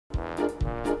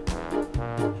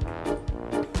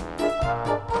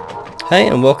Hey,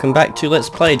 and welcome back to Let's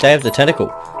Play Day of the Tentacle.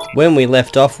 When we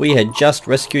left off, we had just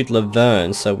rescued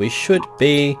Laverne, so we should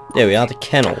be... There we are, the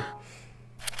kennel.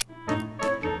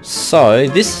 So,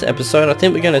 this episode, I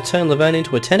think we're going to turn Laverne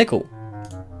into a tentacle.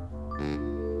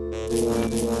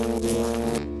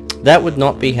 That would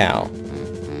not be how.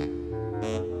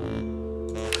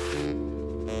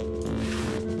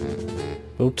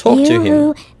 We'll talk to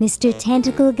him. Mr.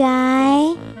 Tentacle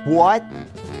Guy. What?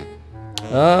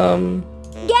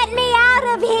 Get me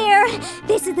out of here!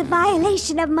 This is a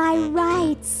violation of my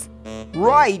rights.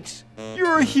 Rights?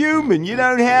 You're a human. You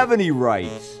don't have any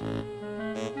rights.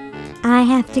 I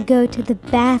have to go to the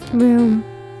bathroom.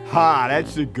 Ha,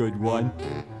 that's a good one.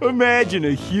 Imagine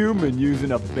a human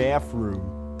using a bathroom.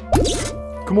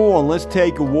 Come on, let's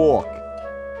take a walk.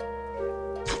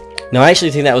 No, I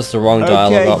actually think that was the wrong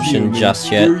dialogue option human,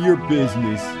 just yet. Do your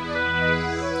business.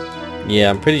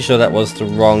 Yeah, I'm pretty sure that was the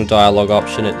wrong dialogue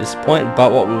option at this point,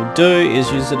 but what we'll do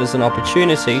is use it as an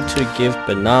opportunity to give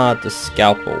Bernard the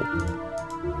scalpel.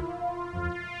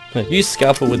 Use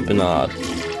scalpel with Bernard.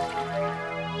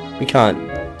 We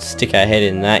can't stick our head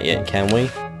in that yet, can we?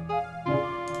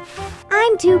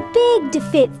 I'm too big to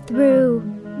fit through.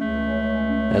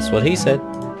 That's what he said.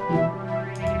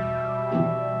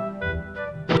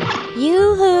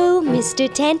 Yoo-hoo, Mr.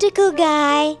 Tentacle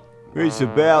Guy. It's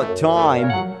about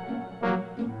time.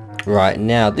 Right,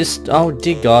 now this... Oh,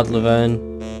 dear God,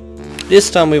 Laverne.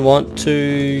 This time we want to...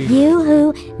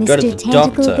 Yoo-hoo, go to Mr. the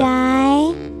Tentacle doctor.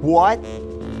 Up. What?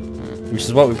 Which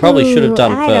is what we probably should have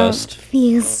done first. I don't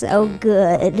feel so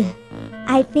good.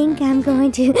 I think I'm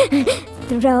going to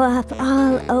throw up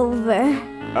all over.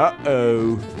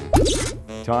 Uh-oh.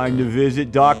 Time to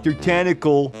visit Dr.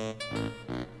 Tentacle.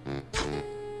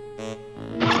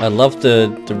 I love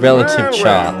the relative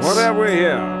charts. What have we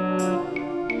here?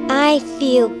 I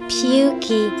feel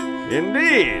pukey.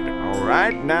 Indeed. All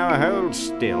right, now hold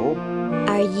still.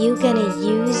 Are you gonna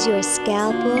use your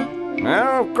scalpel?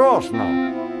 No, of course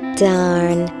not.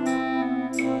 Darn.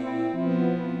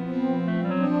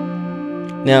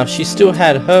 Now, if she still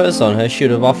had hers on her, she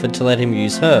would have offered to let him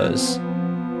use hers.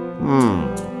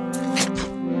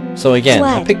 So again,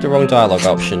 I What? picked the wrong dialogue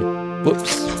option.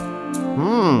 Whoops.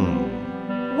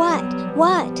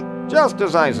 What? Just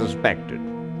as I suspected.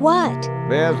 What?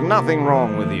 There's nothing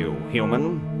wrong with you,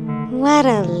 human. What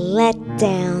a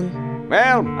letdown.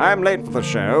 Well, I'm late for the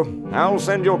show. I'll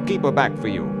send your keeper back for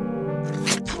you.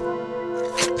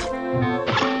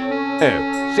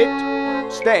 Oh, sit.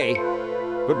 Stay.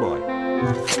 Good boy.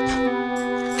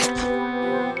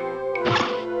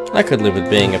 I could live with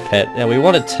being a pet. Now we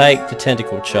want to take the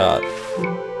tentacle chart.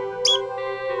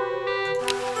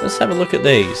 Let's have a look at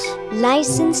these.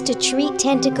 Licensed to treat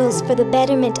tentacles for the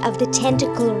betterment of the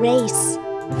tentacle race.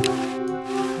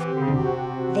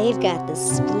 They've got the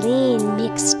spleen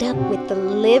mixed up with the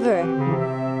liver.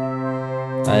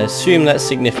 I assume that's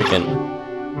significant.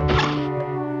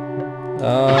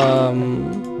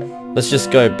 Let's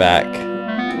just go back.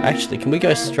 Actually, can we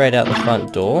go straight out the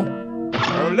front door?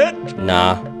 Hold it.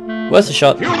 Nah. Worth a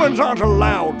shot. Humans aren't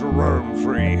allowed to roam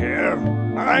free here.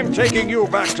 I'm taking you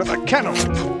back to the kennel.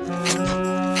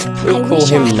 We'll call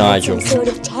him Nigel. Some sort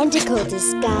of tentacle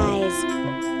disguise.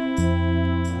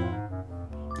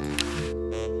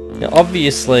 Now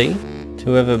obviously,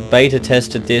 whoever beta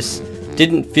tested this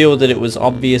didn't feel that it was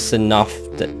obvious enough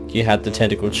that you had the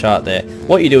tentacle chart there.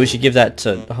 What you do is you give that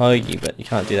to Hoagie, but you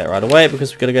can't do that right away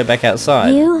because we've got to go back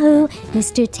outside. Yoo-hoo,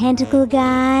 Mr. Tentacle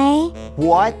Guy.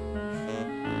 What?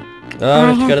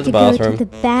 Oh, we have to go to the bathroom. Go to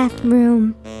the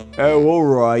bathroom. Oh,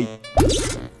 alright.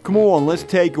 Come on, let's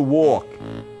take a walk.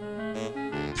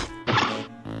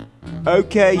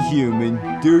 Okay, human.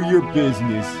 Do your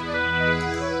business.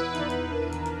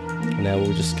 Now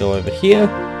we'll just go over here.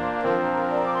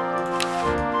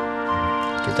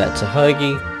 Give that to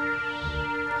Hoagie.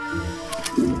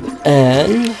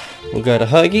 And we'll go to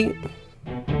Hoagie.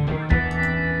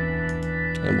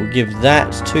 And we'll give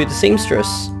that to the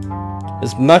seamstress.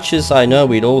 As much as I know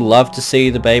we'd all love to see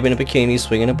the babe in a bikini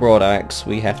swinging a broad axe,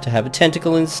 we have to have a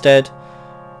tentacle instead.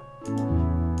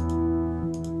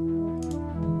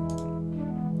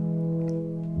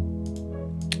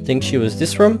 Think she was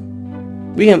this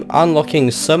room? We are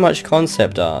unlocking so much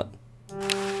concept art.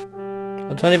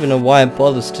 I don't even know why it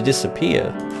bothers to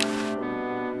disappear.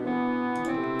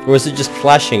 Or is it just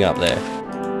flashing up there?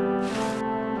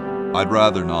 I'd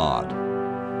rather not.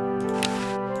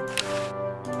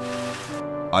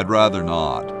 I'd rather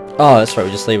not. Oh, that's right, we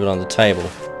just leave it on the table.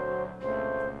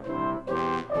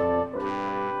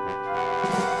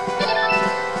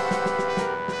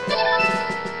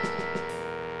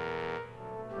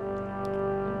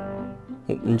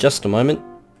 In just a moment.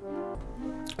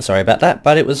 Sorry about that,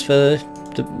 but it was for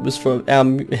our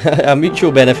our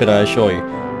mutual benefit, I assure you.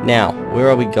 Now, where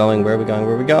are we going? Where are we going?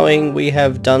 Where are we going? We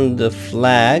have done the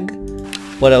flag.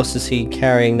 What else is he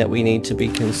carrying that we need to be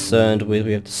concerned with?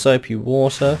 We have the soapy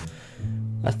water.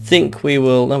 I think we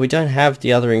will... No, we don't have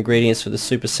the other ingredients for the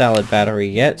super salad battery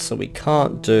yet, so we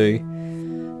can't do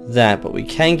that. But we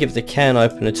can give the can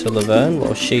opener to Laverne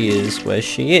while she is where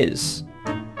she is.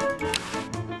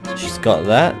 So she's got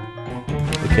that.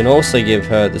 We can also give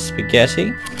her the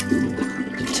spaghetti,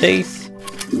 the teeth,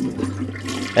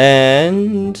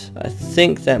 and I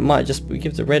think that might just... We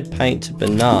give the red paint to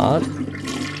Bernard.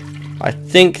 I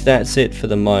think that's it for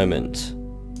the moment.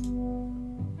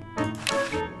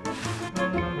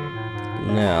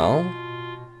 Now,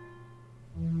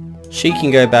 she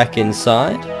can go back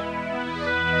inside.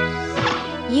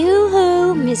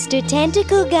 Yoo-hoo, Mr.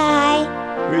 Tentacle Guy.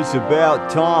 It's about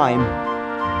time.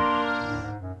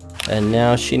 And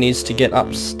now she needs to get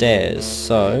upstairs,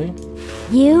 so...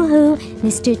 Yoo-hoo,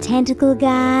 Mr. Tentacle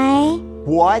Guy.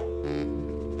 What?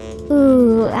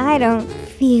 Ooh, I don't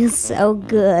feel so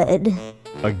good.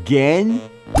 Again?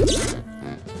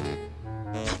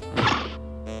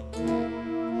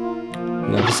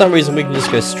 Now, for some reason we can just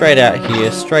go straight out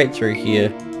here, straight through here.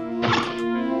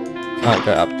 Can't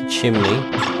go up the chimney.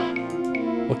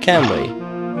 Or can we?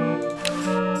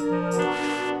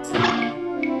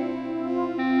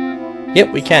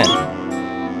 Yep, we can.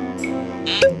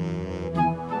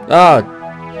 Oh,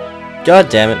 god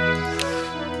damn it.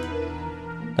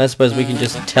 I suppose we can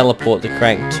just teleport the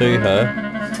crank to her.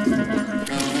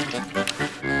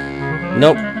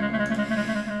 Nope.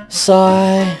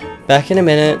 Sigh. Back in a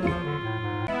minute.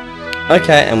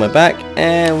 Okay, and we're back,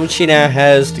 and she now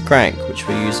has the crank, which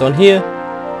we use on here.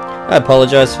 I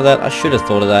apologise for that. I should have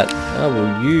thought of that. Oh,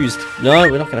 we'll use... No,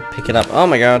 we're not going to pick it up. Oh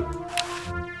my god.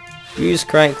 Use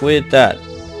crank with that.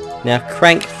 Now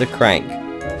crank the crank.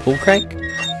 Pull crank.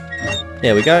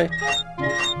 There we go.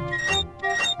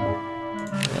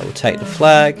 Now we'll take the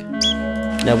flag.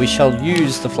 Now we shall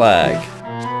use the flag.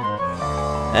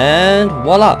 And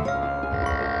voila!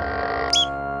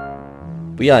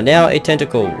 We are now a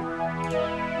tentacle.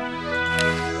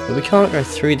 But we can't go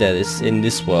through there in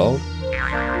this world.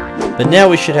 But now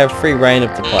we should have free reign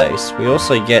of the place. We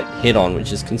also get hit on,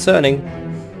 which is concerning.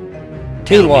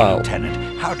 Meanwhile,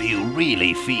 Lieutenant, how do you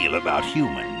really feel about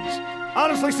humans?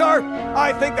 Honestly, sir,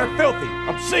 I think they're filthy,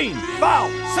 obscene, foul,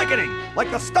 sickening. Like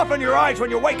the stuff in your eyes when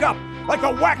you wake up. Like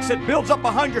the wax that builds up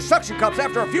behind your suction cups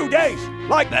after a few days.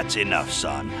 Like... That's enough,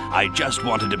 son. I just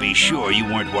wanted to be sure you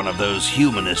weren't one of those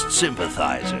humanist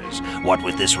sympathizers. What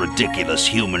with this ridiculous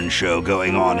human show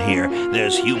going on here,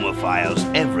 there's humophiles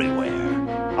everywhere.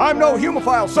 I'm no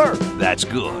humophile, sir. That's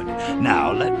good.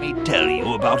 Now let me tell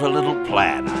you about a little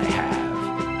plan I have.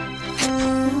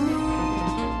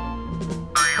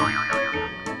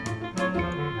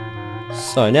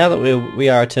 so now that we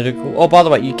are a tentacle... Oh, by the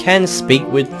way, you can speak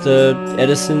with the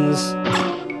Edisons.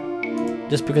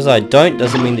 Just because I don't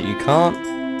doesn't mean that you can't.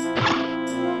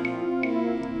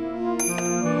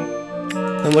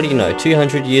 And what do you know?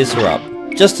 200 years are up.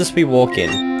 Just as we walk in.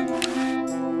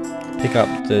 Pick up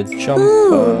the jumper.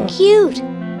 Ooh, cute.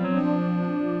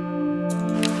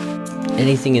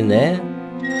 Anything in there?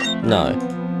 No.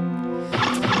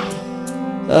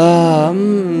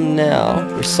 Now,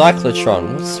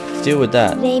 Recyclotron. What's the deal with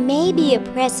that? They may be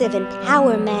oppressive and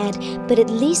power mad, but at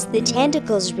least the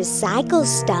tentacles recycle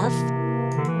stuff.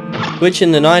 Which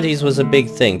in the 90s was a big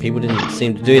thing. People didn't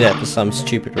seem to do that for some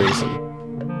stupid reason.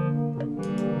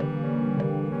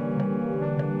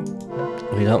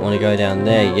 We don't want to go down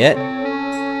there yet.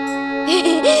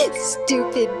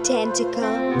 Stupid tentacle.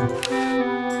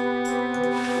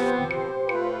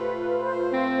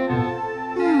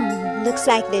 Looks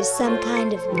like there's some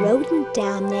kind of rodent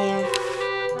down there.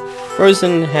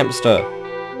 Frozen hamster.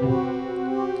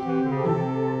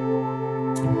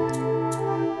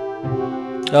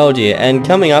 Oh dear, and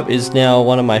coming up is now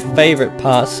one of my favourite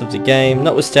parts of the game,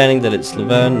 notwithstanding that it's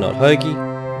Laverne, not Hoagie.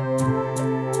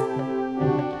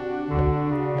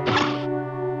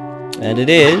 And it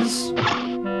is...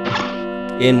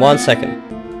 in 1 second.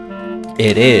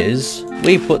 It is...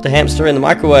 we put the hamster in the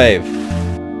microwave.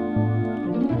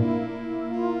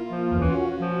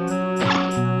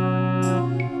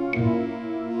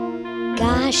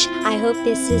 Gosh, I hope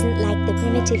this isn't like the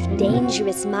primitive,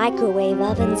 dangerous microwave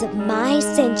ovens of my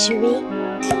century.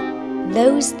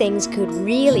 Those things could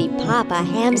really pop a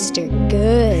hamster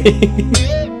good.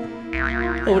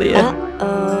 Oh dear.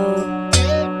 Uh-oh.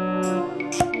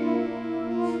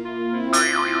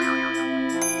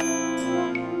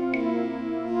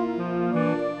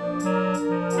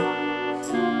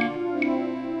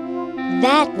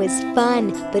 That was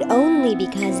fun, but only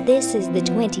because this is the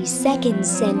 22nd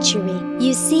century.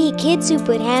 You see, kids who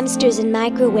put hamsters in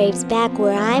microwaves back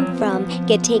where I'm from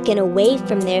get taken away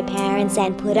from their parents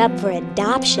and put up for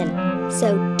adoption.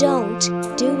 So don't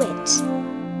do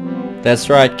it. That's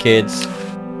right, kids.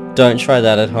 Don't try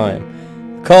that at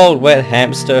home. Cold, wet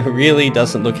hamster really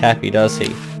doesn't look happy, does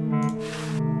he?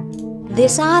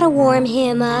 This ought to warm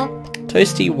him up.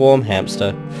 Toasty, warm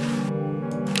hamster.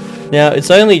 Now,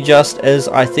 it's only just as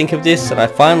I think of this that I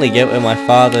finally get where my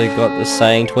father got the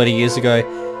saying 20 years ago,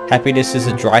 happiness is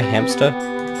a dry hamster.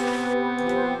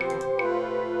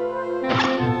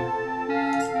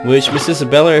 Which, Miss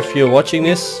Isabella, if you're watching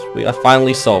this, I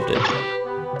finally solved it.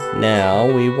 Now,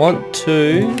 we want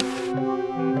to...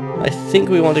 I think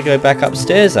we want to go back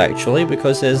upstairs, actually,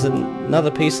 because there's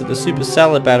another piece of the super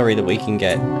salad battery that we can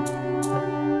get.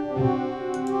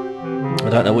 I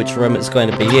don't know which room it's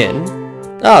going to be in.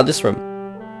 Ah, this room.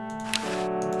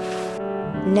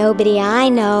 Nobody I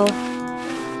know.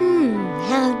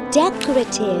 How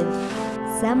decorative.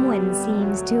 Someone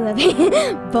seems to have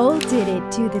bolted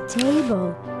it to the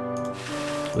table.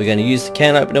 We're going to use the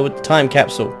can opener with the time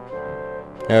capsule.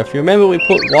 Now, if you remember, we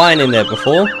put wine in there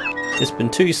before. It's been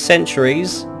 2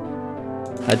 centuries.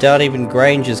 I doubt even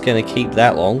Grange is going to keep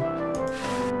that long.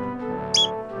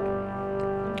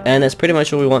 And that's pretty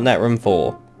much all we want that room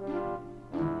for.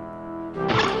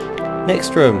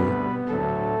 Next room.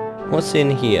 What's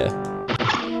in here?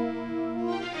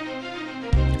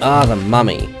 Ah, the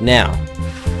mummy. Now,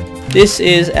 this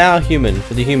is our human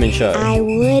for the human show. I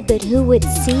would, but who would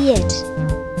see it?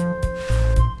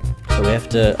 So we have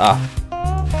to,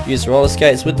 use roller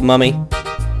skates with the mummy.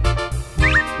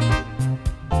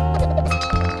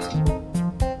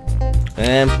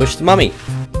 And push the mummy.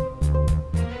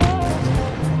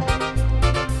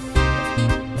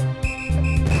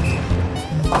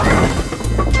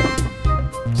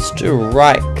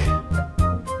 Strike.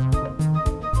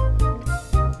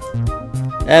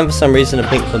 And for some reason a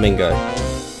pink flamingo.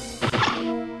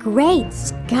 Great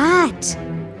Scott!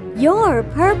 You're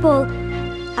purple.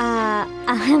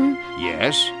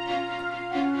 Yes?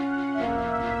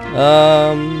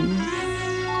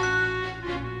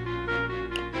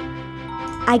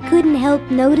 I couldn't help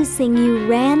noticing you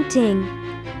ranting.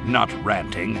 Not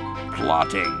ranting,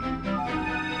 plotting.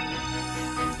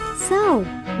 So,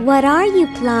 what are you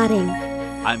plotting?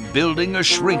 I'm building a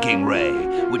shrinking ray,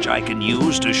 which I can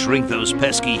use to shrink those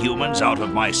pesky humans out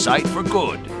of my sight for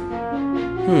good.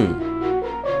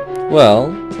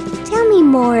 Well... Tell me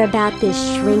more about this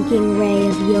shrinking ray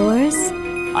of yours.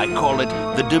 I call it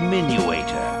the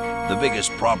diminuator. The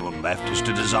biggest problem left is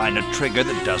to design a trigger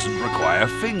that doesn't require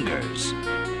fingers.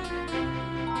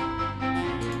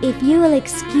 If you'll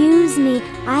excuse me,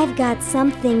 I've got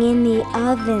something in the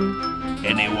oven.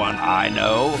 Anyone I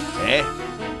know, eh?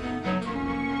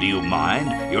 Do you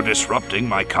mind? You're disrupting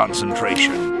my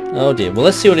concentration. Oh dear, well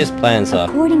let's see what his plans are.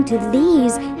 According to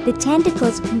these, the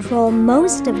tentacles control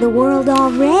most of the world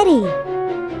already.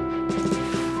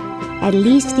 At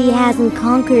least he hasn't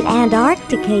conquered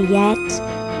Antarctica yet.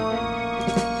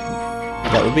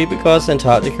 That would be because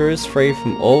Antarctica is free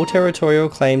from all territorial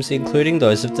claims, including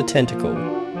those of the Tentacle.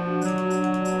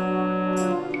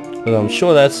 But I'm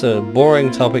sure that's a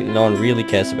boring topic that no one really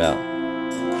cares about.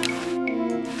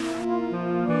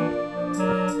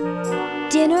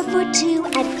 Dinner for 2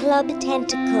 at Club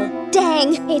Tentacle.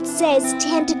 Dang, it says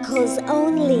tentacles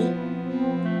only.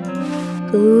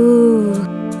 Ooh.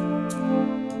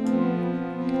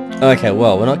 Okay,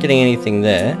 well, we're not getting anything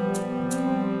there.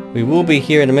 We will be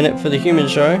here in a minute for the human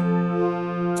show.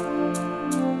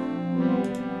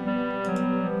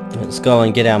 Let's go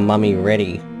and get our mummy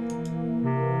ready.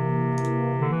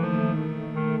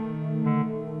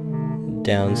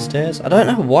 Downstairs. I don't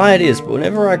know why it is, but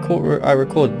whenever I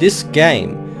record this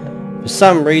game, for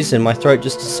some reason my throat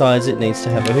just decides it needs to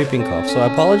have a whooping cough, so I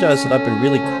apologise that I've been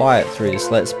really quiet through this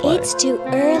Let's Play. It's too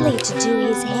early to do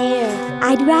his hair.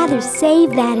 I'd rather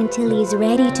save that until he's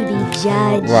ready to be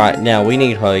judged. Right, now we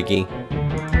need Hoagie.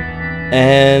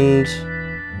 And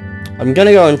I'm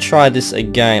gonna go and try this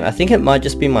again. I think it might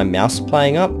just be my mouse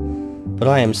playing up, but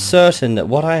I am certain that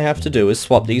what I have to do is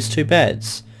swap these 2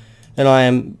 beds. And I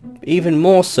am even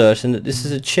more certain that this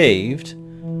is achieved.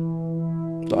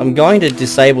 I'm going to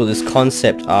disable this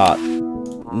concept art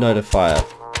notifier.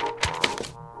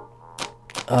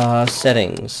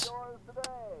 Settings.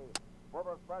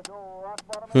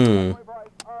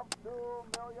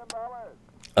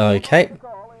 Okay.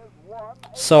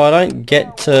 So I don't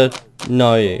get to...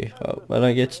 No, I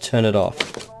don't get to turn it off.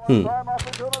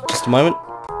 Just a moment.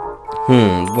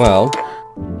 Well...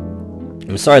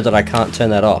 I'm sorry that I can't turn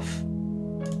that off.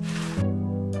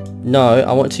 No,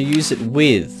 I want to use it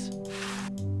with.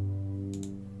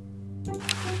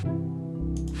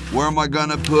 Where am I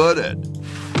gonna put it?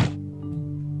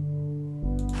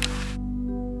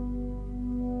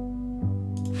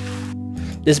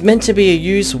 There's meant to be a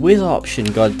use with option,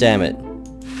 god damn it.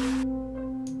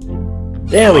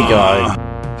 There we go.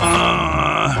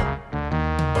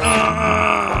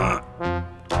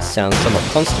 Sounds somewhat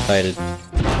constipated.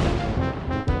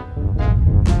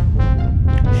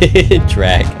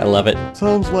 Drag, I love it.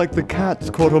 Sounds like the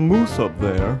cat's caught a moose up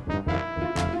there.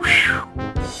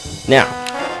 Now.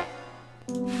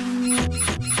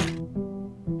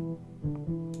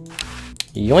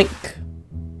 Yoink.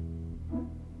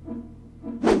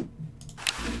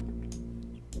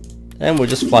 And we'll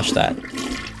just flush that.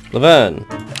 Laverne.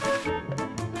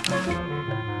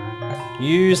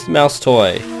 Use the mouse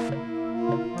toy.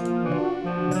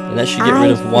 And that should get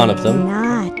rid of one of them.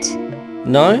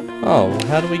 No? Oh, well,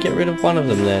 how do we get rid of one of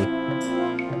them then?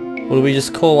 Or do we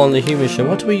just call on the human show?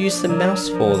 What do we use the mouse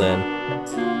for then?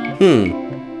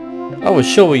 I was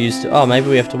sure we used to. Oh, maybe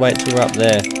we have to wait till we're up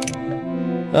there.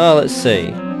 Oh, let's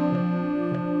see.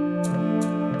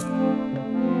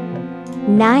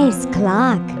 Nice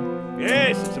clock.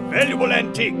 Yes, it's a valuable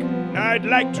antique. I'd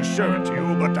like to show it to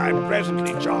you, but I'm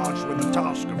presently charged with the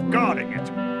task of guarding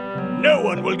it. No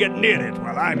one will get near it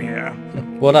while I'm here.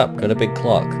 What up? Got a big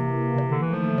clock.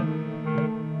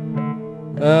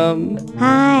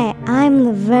 Hi, I'm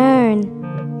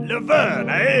Laverne. Laverne,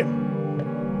 eh?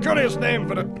 Curious name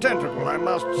for a tentacle, I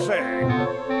must say.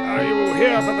 Are you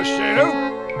here for the show?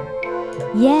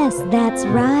 Yes, that's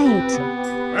right.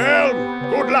 Well,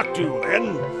 good luck to you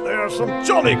then. There are some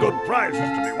jolly good prizes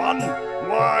to be won.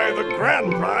 Why, the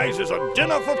grand prize is a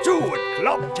dinner for two at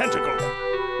Club Tentacle.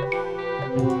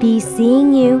 Be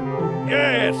seeing you.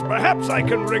 Yes, perhaps I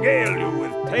can regale you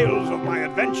with tales of my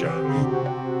adventures.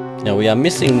 Now we are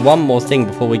missing one more thing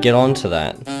before we get on to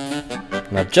that.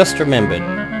 And I've just remembered.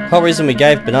 The whole reason we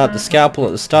gave Bernard the scalpel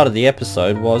at the start of the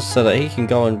episode was so that he can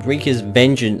go and wreak his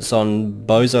vengeance on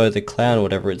Bozo the Clown, or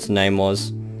whatever its name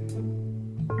was.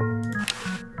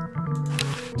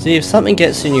 See, if something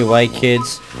gets in your way,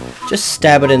 kids, just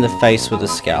stab it in the face with a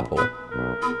scalpel.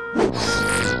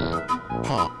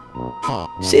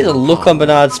 See the look on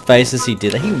Bernard's face as he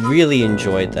did that? He really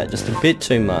enjoyed that, just a bit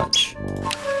too much.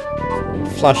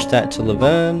 Flush that to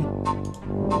Laverne.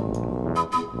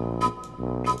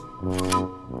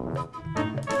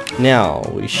 Now,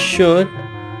 we should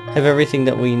have everything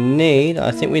that we need.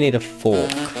 I think we need a fork.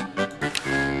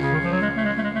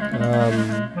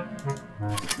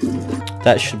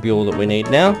 That should be all that we need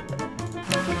now.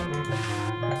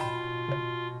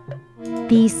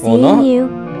 Be seeing you.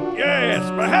 Yes,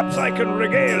 perhaps I can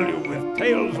regale you with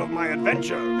tales of my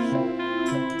adventures.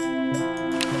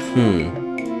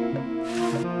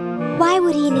 Why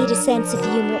would he need a sense of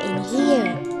humor in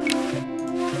here?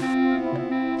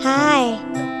 Hi.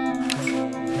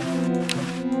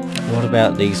 What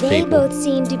about these They people? both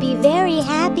seem to be very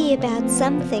happy about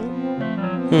something.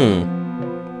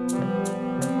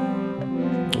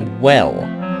 Well,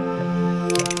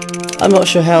 I'm not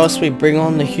sure how else we bring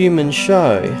on the human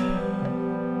show.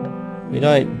 We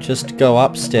don't just go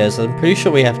upstairs. I'm pretty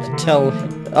sure we have to tell...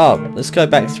 Oh, let's go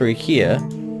back through here.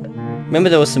 Remember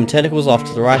there were some tentacles off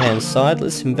to the right hand side?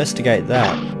 Let's investigate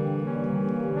that.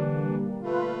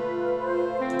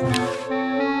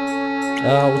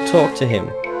 We'll talk to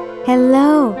him.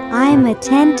 Hello, I'm a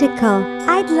tentacle.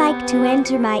 I'd like to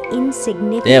enter my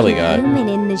insignificant There we go. human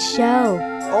in the show.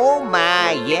 Oh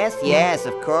my, yes,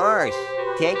 of course.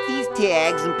 Take these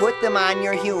tags and put them on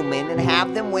your human and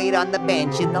have them wait on the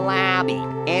bench in the lobby.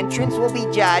 Entrance will be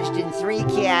judged in 3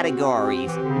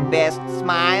 categories. Best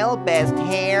smile, best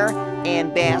hair,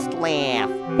 and best laugh.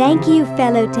 Thank you,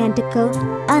 fellow tentacle.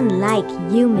 Unlike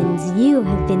humans, you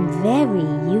have been very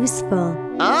useful.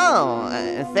 Oh,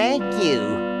 thank you.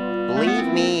 Believe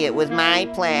me, it was my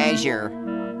pleasure.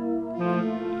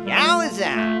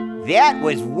 Yowza! That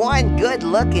was one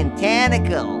good-looking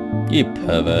tentacle. You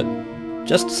pervert.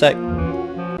 Just a sec.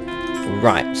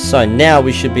 Right, so now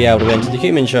we should be able to enter the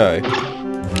human show.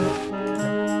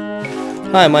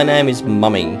 Hi, my name is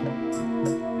Mummy.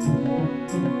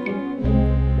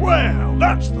 Well,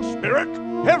 that's the spirit.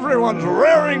 Everyone's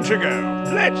raring to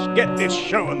go. Let's get this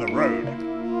show on the road.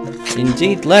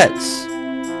 Indeed, let's.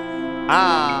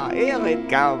 Ah, here it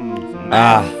comes.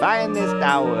 My finest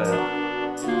hour.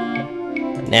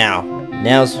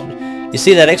 Now's... You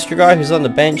see that extra guy who's on the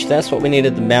bench? That's what we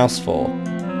needed the mouse for.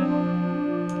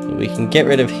 We can get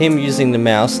rid of him using the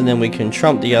mouse, and then we can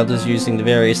trump the others using the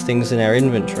various things in our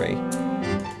inventory.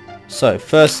 So,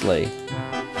 firstly...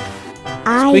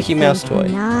 Squeaky mouse toy.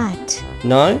 Not.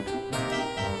 No?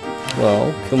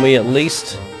 Well, can we at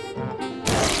least...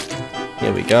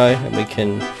 Here we go, and we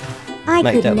can I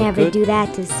make could that look never good. do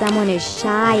that to someone as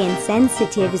shy and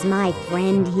sensitive as my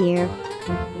friend here.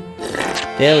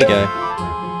 There we go.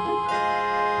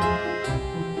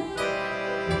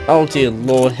 Oh dear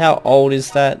lord, how old is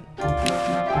that?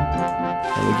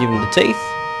 And we'll give him the teeth.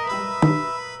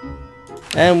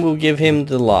 And we'll give him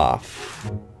the laugh.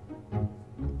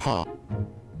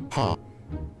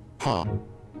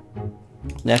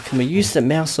 Now can we use the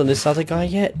mouse on this other guy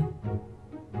yet?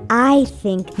 I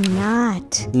think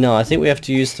not. No, I think we have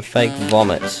to use the fake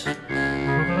vomit.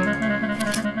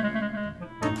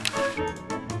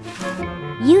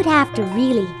 You'd have to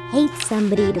really hate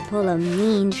somebody to pull a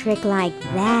mean trick like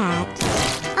that.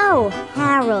 Oh,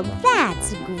 Harold,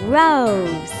 that's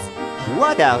gross.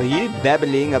 What are you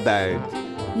babbling about?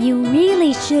 You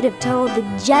really should have told the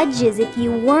judges if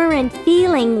you weren't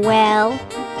feeling well.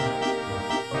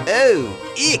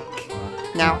 Oh, ick!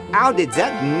 Now, how did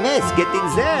that mess get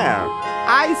in there?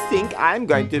 I think I'm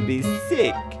going to be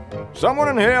sick. Someone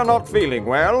in here not feeling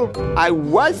well? I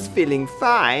was feeling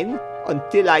fine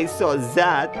until I saw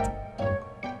that.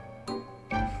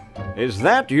 Is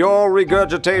that your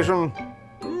regurgitation?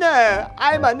 No,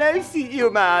 I'm an healthy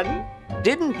human.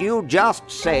 Didn't you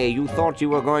just say you thought you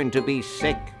were going to be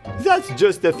sick? That's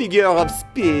just a figure of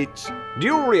speech. Do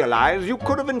you realize you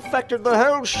could have infected the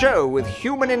whole show with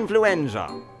human influenza?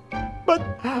 But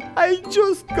I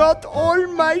just got all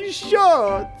my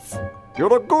shots.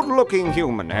 You're a good-looking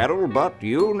human, Harold, but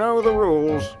you know the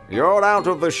rules. You're out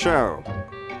of the show.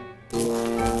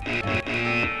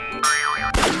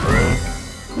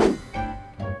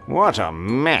 What a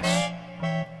mess.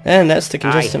 And that's the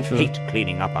contestant for... hate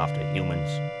cleaning up after humans.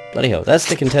 Bloody hell, that's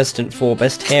the contestant for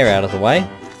best hair out of the way.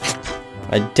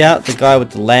 I doubt the guy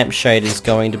with the lampshade is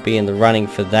going to be in the running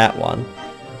for that one.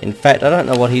 In fact, I don't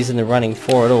know what he's in the running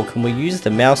for at all. Can we use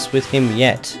the mouse with him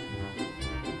yet?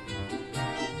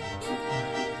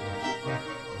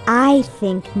 I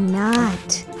think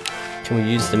not. Can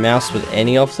we use the mouse with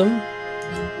any of them?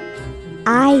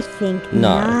 I think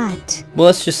No. not. Well,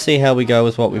 let's just see how we go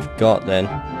with what we've got then.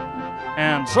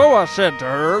 And so I said to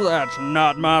her, that's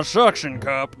not my suction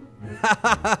cup.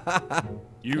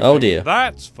 You Oh think dear.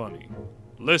 That's funny.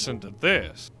 Listen to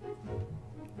this.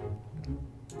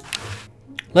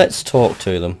 Let's talk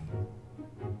to them.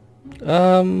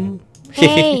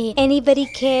 Hey, anybody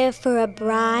care for a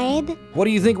bribe? What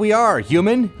do you think we are,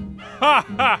 human? Ha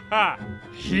ha ha!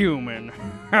 Human.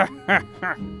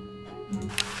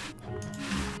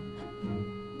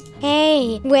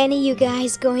 Hey, when are you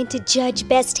guys going to judge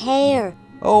best hair?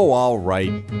 Oh, all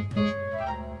right.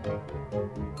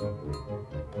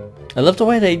 I love the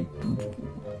way they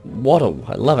waddle.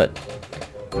 I love it.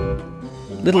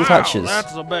 Little Wow, touches.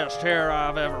 that's the best hair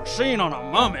I've ever seen on a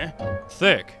mummy.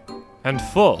 Thick and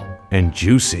full. And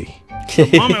juicy.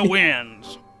 Mummy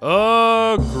wins.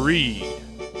 Agreed.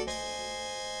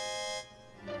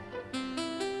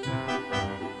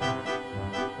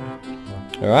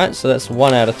 Alright, so that's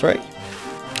 1 out of 3.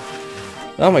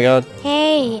 Oh my god.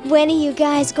 Hey, when are you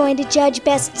guys going to judge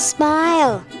best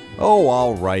smile? Oh,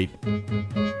 all right.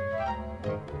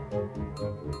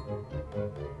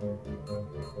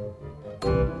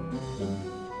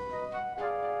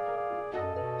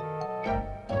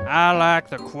 I like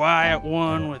the quiet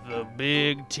one with the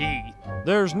big teeth.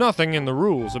 There's nothing in the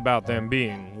rules about them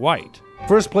being white.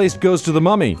 First place goes to the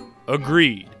mummy.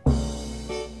 Agreed.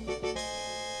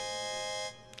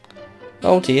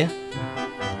 Oh dear.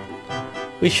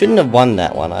 We shouldn't have won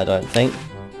that one, I don't think.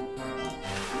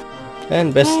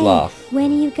 And best Hey, laugh.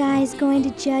 when are you guys going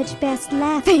to judge best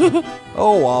laugh?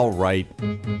 Oh, all right.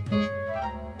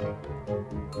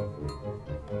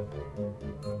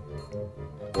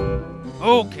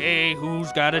 Okay,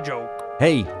 who's got a joke?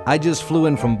 Hey, I just flew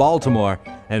in from Baltimore,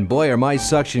 and boy are my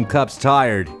suction cups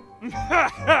tired.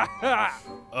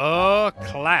 A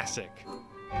classic.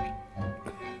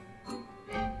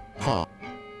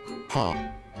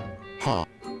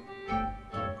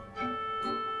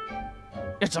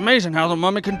 It's amazing how the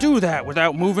mummy can do that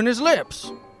without moving his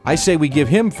lips. I say we give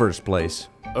him first place.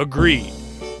 Agreed.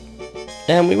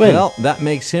 And we win. Well, that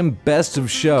makes him best of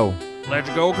show. Let's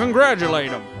go congratulate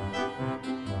him.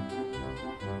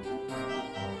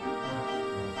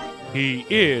 He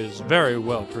is very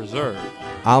well preserved.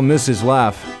 I'll miss his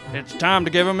laugh. It's time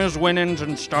to give him his winnings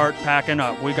and start packing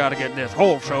up. We gotta get this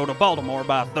whole show to Baltimore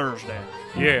by Thursday.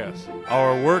 Yes,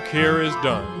 our work here is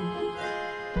done.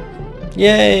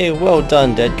 Yay, well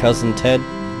done, dead cousin Ted.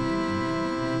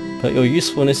 But your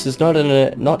usefulness is not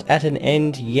at an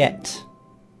end yet.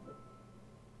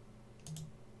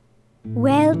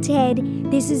 Well, Ted,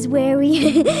 this is where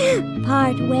we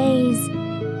part ways.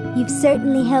 You've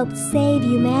certainly helped save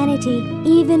humanity,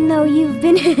 even though you've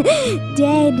been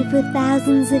dead for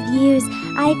thousands of years.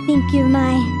 I think you're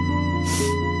my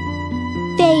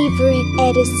favorite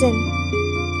Edison.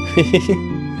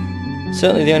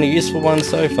 Certainly the only useful one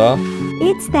so far.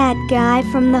 It's that guy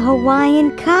from the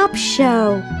Hawaiian Cop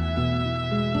Show.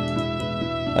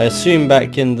 I assume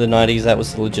back in the 90s that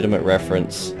was a legitimate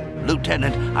reference.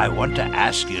 Lieutenant, I want to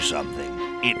ask you something.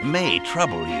 It may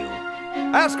trouble you.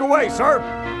 Ask away, sir.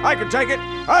 I can take it.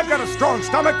 I've got a strong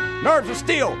stomach, nerves of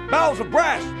steel, bowels of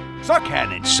brass. Suck.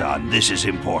 Can it, son? This is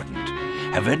important.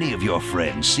 Have any of your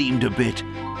friends seemed a bit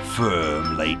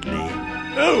firm lately?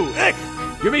 Ooh, ick!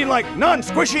 You mean like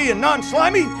non-squishy and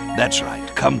non-slimy? That's right.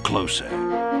 Come closer.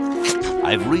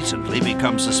 I've recently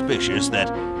become suspicious that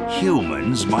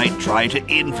humans might try to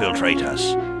infiltrate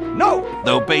us. No!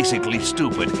 Though basically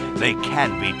stupid, they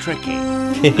can be tricky.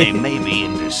 They may be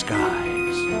in disguise.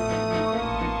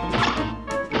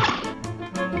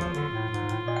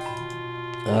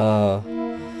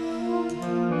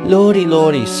 Lordy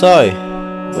lordy, so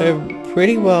we're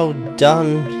pretty well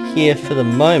done here for the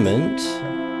moment.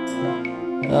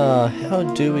 How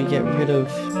do we get rid of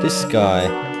this guy?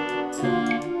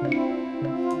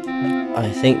 I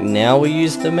think now we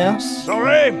use the mouse?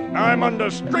 Sorry, I'm under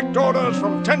strict orders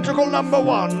from Tentacle number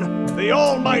 1, the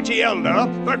almighty elder,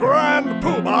 the grand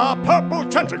poobah, Purple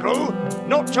Tentacle,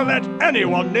 not to let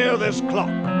anyone near this clock.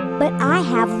 But I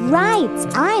have rights.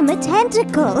 I'm a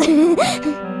tentacle.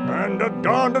 And a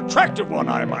darned attractive one,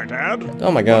 I might add.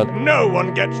 Oh my god. But no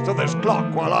one gets to this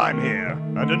clock while I'm here.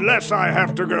 And unless I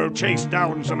have to go chase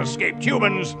down some escaped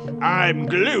humans, I'm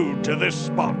glued to this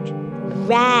spot.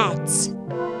 Rats.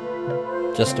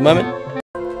 Just a moment.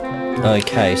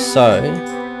 Okay, so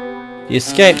the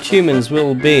escaped humans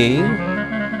will be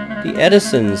the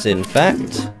Edisons, in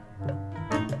fact.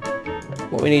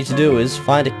 What we need to do is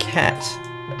find a cat.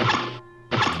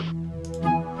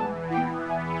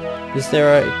 Is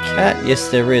there a cat? Yes,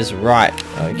 there is. Right.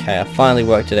 Okay, I finally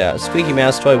worked it out. A squeaky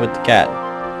mouse toy with the cat.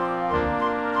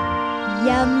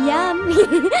 Yum yum.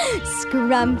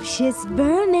 Scrumptious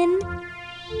vermin.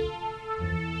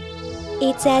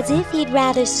 It's as if he'd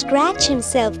rather scratch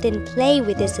himself than play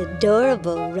with this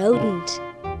adorable rodent.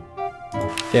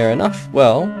 Fair enough.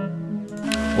 Well,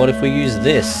 what if we use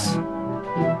this?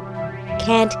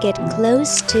 Can't get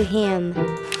close to him.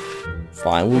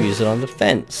 Fine, we'll use it on the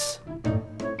fence.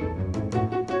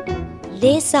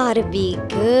 This ought to be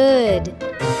good.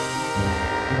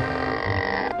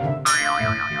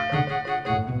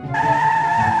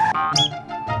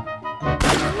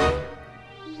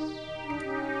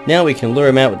 Now we can lure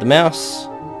him out with the mouse.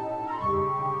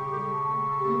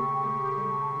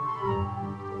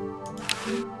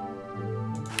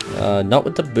 Not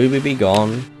with the booby be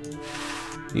gone.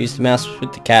 Use the mouse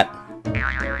with the cat.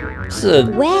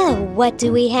 Well, what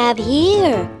do we have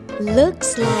here?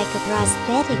 Looks like a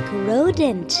prosthetic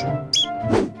rodent.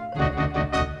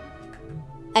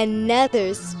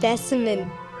 Another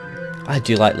specimen. I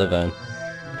do like Laverne.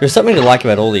 There's something to like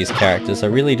about all these characters. I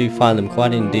really do find them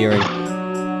quite endearing.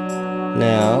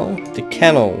 Now, the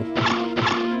kennel.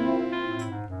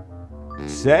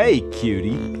 Say,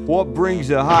 cutie, what brings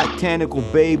a hot tentacle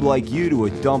babe like you to a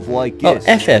dump like Oh, this?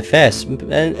 FFS.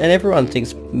 And everyone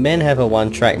thinks men have a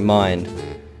one-track mind.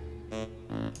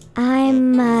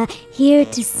 I'm here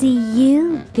to see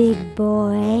you, big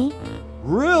boy.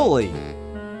 Really?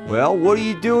 Well, what are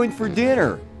you doing for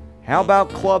dinner? How about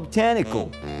Club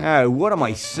Tentacle? What am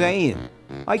I saying?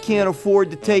 I can't afford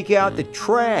to take out the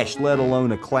trash, let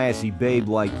alone a classy babe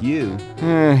like you.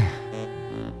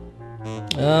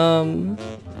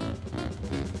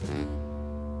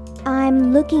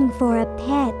 I'm looking for a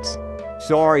pet.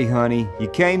 Sorry, honey, you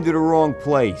came to the wrong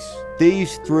place.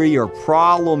 These three are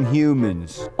problem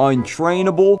humans.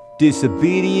 Untrainable,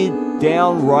 disobedient,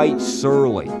 downright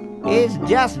surly. He's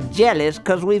just jealous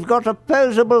because we've got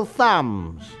opposable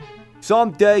thumbs.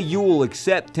 Someday you will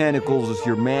accept tentacles as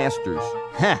your masters.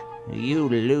 Huh, you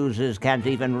losers can't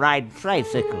even ride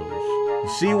tricycles.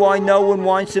 See why no one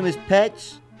wants them as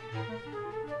pets?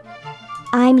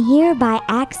 I'm here by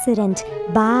accident.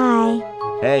 Bye.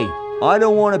 Hey, I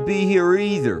don't want to be here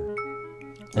either.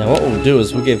 Now what we'll do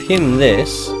is we'll give him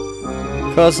this,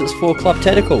 because it's for Club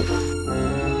Tentacle.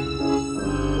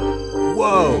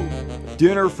 Whoa!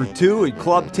 Dinner for two at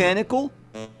Club Tentacle?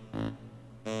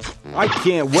 I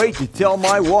can't wait to tell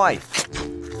my wife.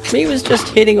 He was just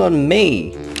hitting on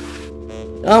me.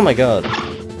 Oh my god.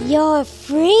 You're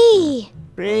free.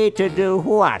 Free to do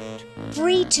what?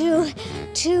 Free to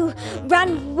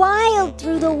run wild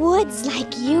through the woods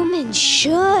like humans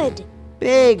should.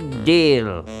 Big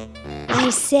deal. I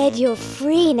said you're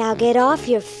free. Now get off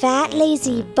your fat,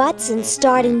 lazy butts and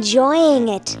start enjoying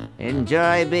it.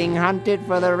 Enjoy being hunted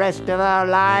for the rest of our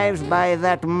lives by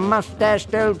that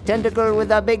mustached old tentacle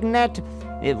with a big net?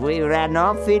 If we ran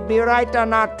off, he'd be right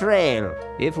on our trail.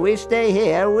 If we stay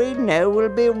here, we know we'll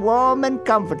be warm and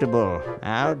comfortable.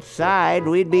 Outside,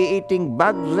 we'd be eating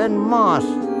bugs and moss.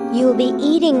 You'll be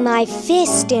eating my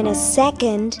fist in a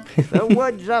second. The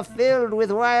woods are filled with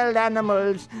wild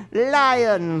animals,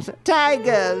 lions,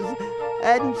 tigers,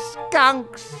 and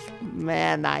skunks.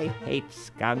 Man, I hate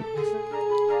skunks.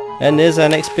 And there's our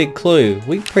next big clue.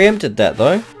 We preempted that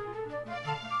though.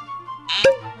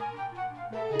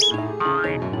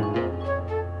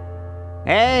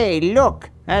 Hey, look,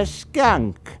 a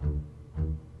skunk.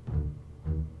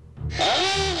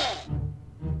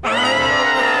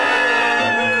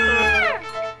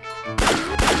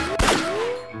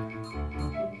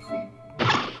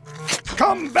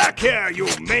 Come back here, you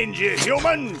mangy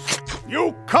humans!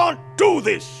 You can't do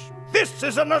this! This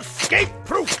is an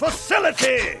escape-proof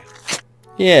facility!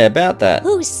 Yeah, about that.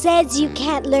 Who says you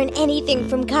can't learn anything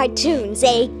from cartoons,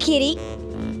 eh, kitty?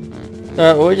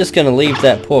 Alright, well, we're just going to leave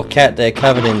that poor cat there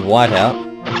covered in whiteout.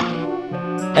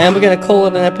 And we're going to call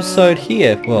it an episode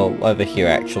here. Well, over here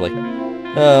actually.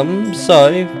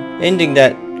 So, ending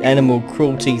that animal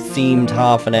cruelty themed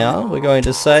half an hour, we're going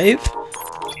to save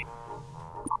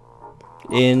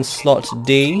in slot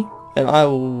D, and I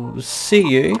will see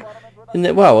you in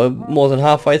the, well, we're more than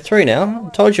halfway through now. I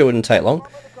told you it wouldn't take long.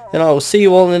 And I will see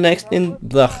you all in the next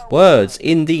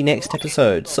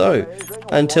episode. So,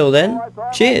 until then,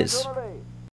 cheers.